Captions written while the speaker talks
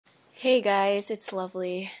Hey guys, it's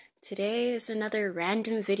Lovely. Today is another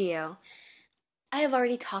random video. I have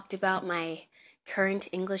already talked about my current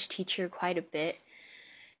English teacher quite a bit.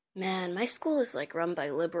 Man, my school is like run by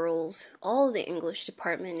liberals. All the English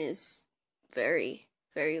department is very,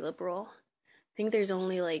 very liberal. I think there's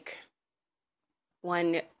only like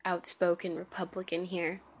one outspoken Republican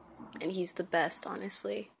here, and he's the best,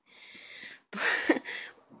 honestly.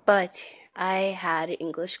 But I had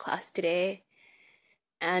English class today,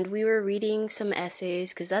 and we were reading some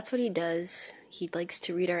essays, because that's what he does. He likes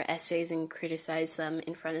to read our essays and criticize them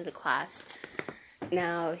in front of the class.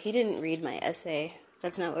 Now, he didn't read my essay.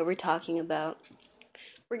 That's not what we're talking about.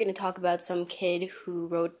 We're going to talk about some kid who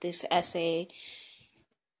wrote this essay,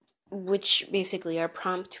 which basically our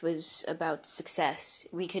prompt was about success.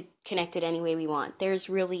 We could connect it any way we want.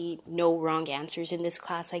 There's really no wrong answers in this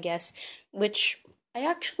class, I guess, which I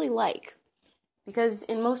actually like. Because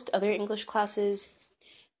in most other English classes,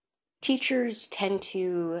 teachers tend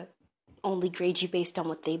to only grade you based on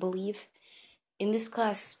what they believe. In this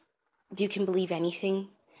class, you can believe anything.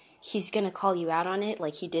 He's going to call you out on it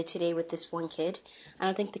like he did today with this one kid. I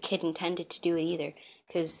don't think the kid intended to do it either.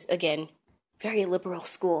 Because, again, very liberal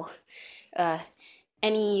school.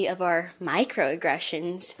 Any of our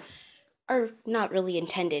microaggressions are not really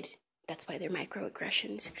intended. That's why they're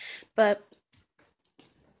microaggressions. But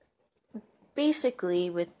basically,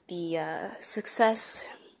 with the success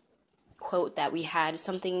quote that we had,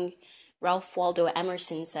 something Ralph Waldo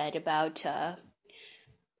Emerson said about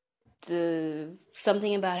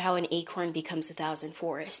something about how an acorn becomes 1,000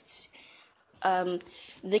 forests.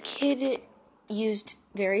 The kid used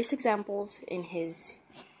various examples in his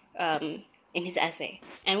essay,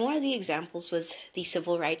 and one of the examples was the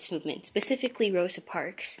civil rights movement, specifically Rosa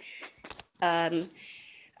Parks. I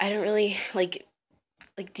don't really like.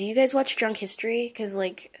 Do you guys watch Drunk History? Because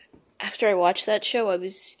after I watched that show, I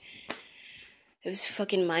was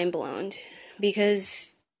fucking mind blown,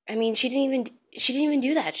 because I mean she didn't even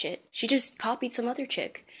do that shit. She just copied some other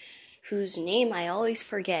chick whose name I always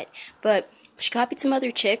forget, but she copied some other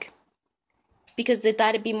chick because they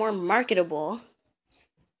thought it'd be more marketable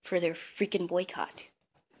for their freaking boycott.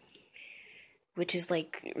 Which is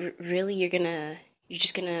really, you're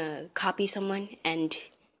just gonna copy someone and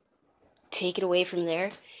take it away from there?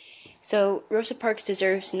 So Rosa Parks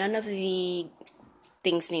deserves none of the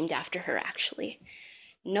things named after her, actually.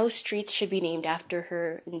 No streets should be named after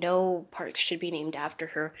her. No parks should be named after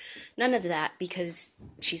her. None of that, because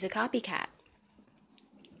she's a copycat.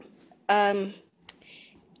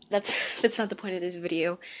 That's not the point of this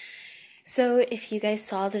video. So if you guys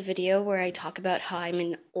saw the video where I talk about how I'm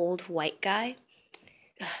an old white guy,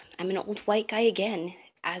 I'm an old white guy again,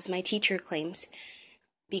 as my teacher claims,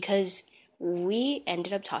 because we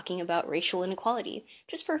ended up talking about racial inequality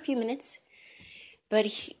just for a few minutes. But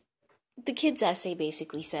the kid's essay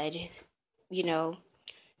basically said,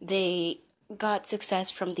 they got success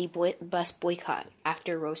from the bus boycott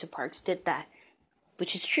after Rosa Parks did that,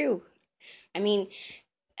 which is true. I mean,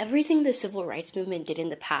 everything the civil rights movement did in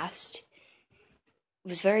the past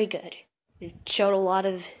was very good. It showed a lot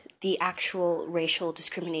of the actual racial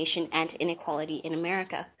discrimination and inequality in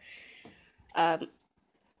America.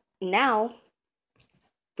 Now,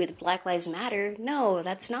 with Black Lives Matter, no,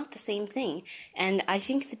 that's not the same thing. And I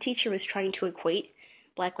think the teacher was trying to equate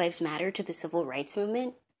Black Lives Matter to the civil rights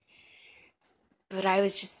movement. But I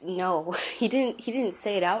was just, no, he didn't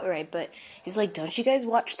say it outright, but he's like, don't you guys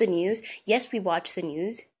watch the news? Yes, we watch the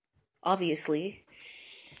news, obviously.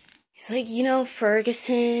 He's like,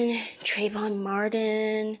 Ferguson, Trayvon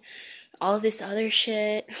Martin, all this other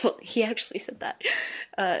shit. Well, he actually said that.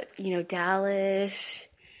 Dallas.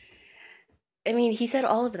 I mean, he said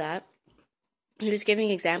all of that. He was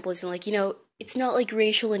giving examples and it's not like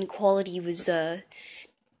racial inequality was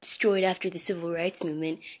destroyed after the civil rights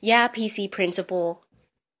movement. Yeah, PC principle.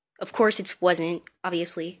 Of course it wasn't,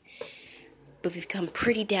 obviously. But we've come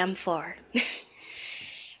pretty damn far.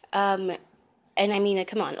 And I mean,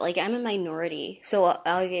 come on, I'm a minority. So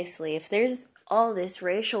obviously, if there's all this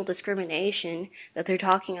racial discrimination that they're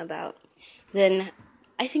talking about, then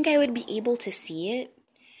I think I would be able to see it.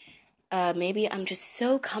 Maybe I'm just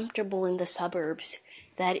so comfortable in the suburbs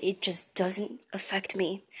that it just doesn't affect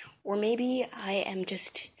me. Or maybe I am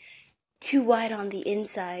just too white on the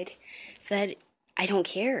inside that I don't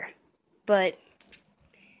care. But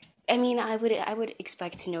I mean, I would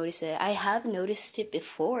expect to notice it. I have noticed it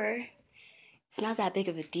before. It's not that big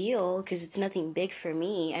of a deal because it's nothing big for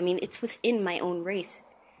me. I mean, it's within my own race.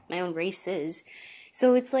 My own races.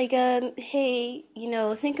 So it's hey,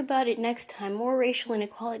 think about it next time. More racial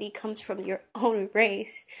inequality comes from your own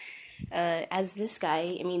race. As this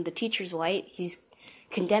guy, I mean, the teacher's white. He's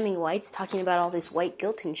condemning whites, talking about all this white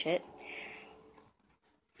guilt and shit.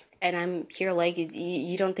 And I'm here like,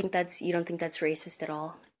 you don't think that's racist at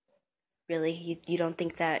all? Really? You don't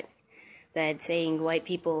think that saying white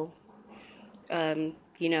people,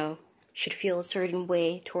 should feel a certain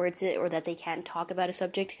way towards it, or that they can't talk about a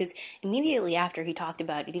subject? Because immediately after he talked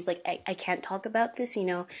about it, he's like, I can't talk about this,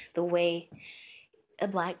 the way a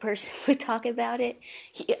black person would talk about it.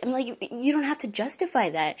 I'm like, you don't have to justify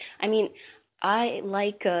that. I mean, I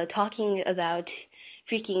like talking about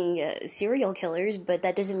freaking serial killers, but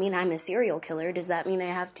that doesn't mean I'm a serial killer. Does that mean I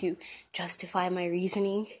have to justify my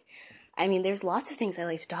reasoning? I mean, there's lots of things I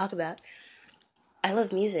like to talk about. I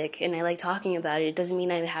love music, and I like talking about it. It doesn't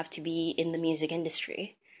mean I have to be in the music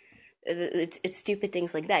industry. It's stupid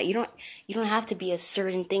things like that. You don't have to be a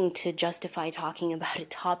certain thing to justify talking about a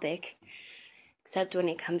topic, except when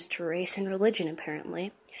it comes to race and religion,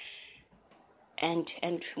 apparently, and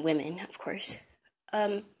women, of course.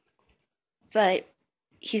 But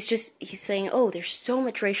he's saying, oh, there's so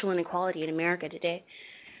much racial inequality in America today.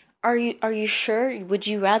 Are you sure? Would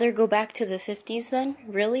you rather go back to the 50s then?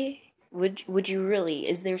 Really? Would you really?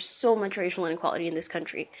 Is there so much racial inequality in this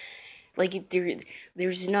country? Like,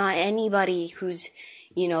 there's not anybody who's,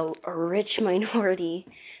 a rich minority.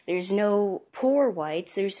 There's no poor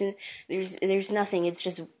whites. There's nothing. It's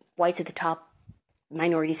just whites at the top,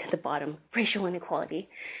 minorities at the bottom. Racial inequality.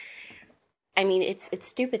 I mean, it's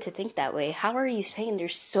stupid to think that way. How are you saying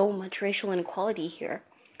there's so much racial inequality here?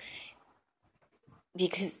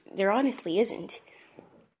 Because there honestly isn't.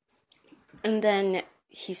 And then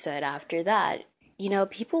he said after that,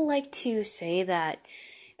 people like to say that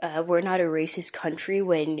we're not a racist country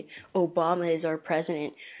when Obama is our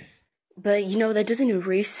president. But, that doesn't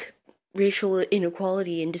erase racial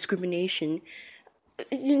inequality and discrimination.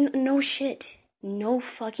 No shit. No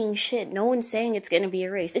fucking shit. No one's saying it's going to be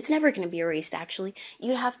erased. It's never going to be erased, actually.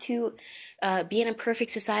 You'd have to be in a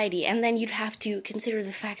perfect society, and then you'd have to consider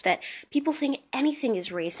the fact that people think anything is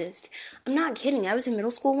racist. I'm not kidding. I was in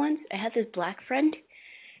middle school once. I had this black friend.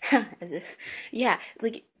 Yeah,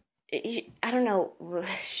 like, I don't know.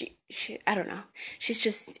 I don't know. She's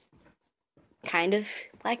just kind of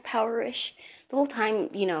black power-ish. The whole time,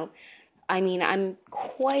 I'm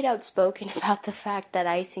quite outspoken about the fact that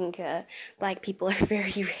I think black people are very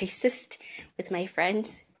racist with my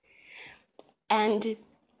friends. And,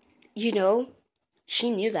 she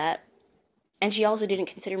knew that. And she also didn't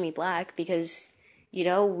consider me black because,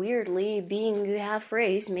 weirdly, being half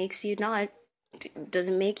race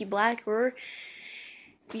doesn't make you black or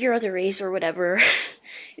your other race or whatever.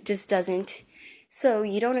 It just doesn't. So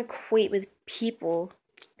you don't equate with people,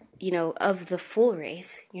 of the full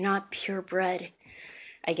race. You're not purebred,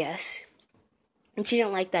 I guess. And she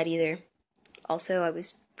didn't like that either. Also, I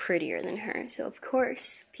was prettier than her, so of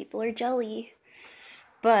course, people are jelly.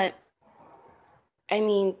 But, I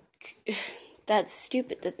mean, that's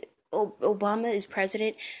stupid. That Obama is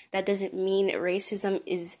president, that doesn't mean racism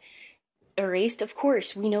is erased. Of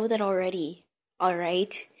course, we know that already,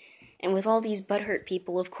 alright? And with all these butthurt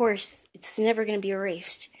people, of course, it's never going to be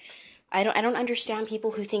erased. I don't understand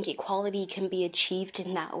people who think equality can be achieved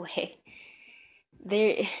in that way.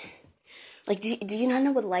 Do you not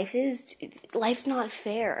know what life is? Life's not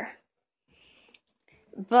fair.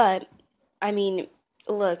 But, I mean,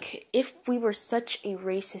 look, if we were such a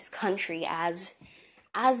racist country as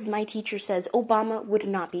my teacher says, Obama would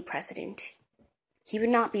not be president. He would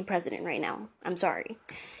not be president right now. I'm sorry.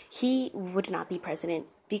 He would not be president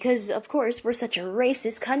because, of course, we're such a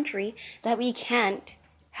racist country that we can't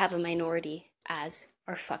have a minority as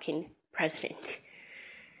our fucking president.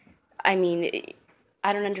 I mean,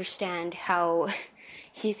 I don't understand how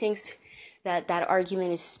he thinks that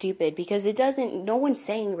argument is stupid, because no one's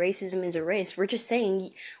saying racism is a race. We're just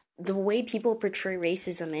saying the way people portray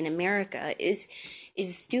racism in America is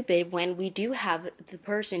stupid when we do have the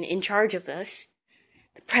person in charge of us,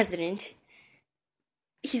 the president.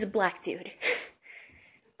 He's a black dude.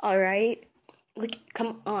 Alright? Like,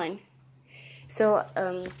 come on. So,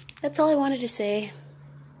 that's all I wanted to say,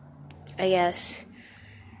 I guess.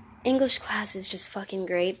 English class is just fucking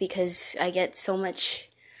great because I get so much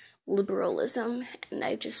liberalism, and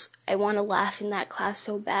I want to laugh in that class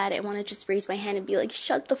so bad. I want to just raise my hand and be like,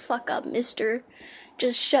 shut the fuck up, mister.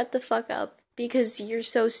 Just shut the fuck up, because you're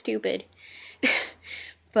so stupid.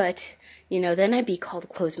 But, then I'd be called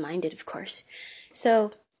closed-minded, of course.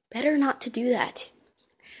 So, better not to do that.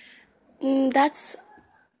 That's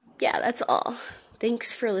all.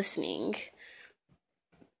 Thanks for listening.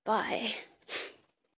 Bye.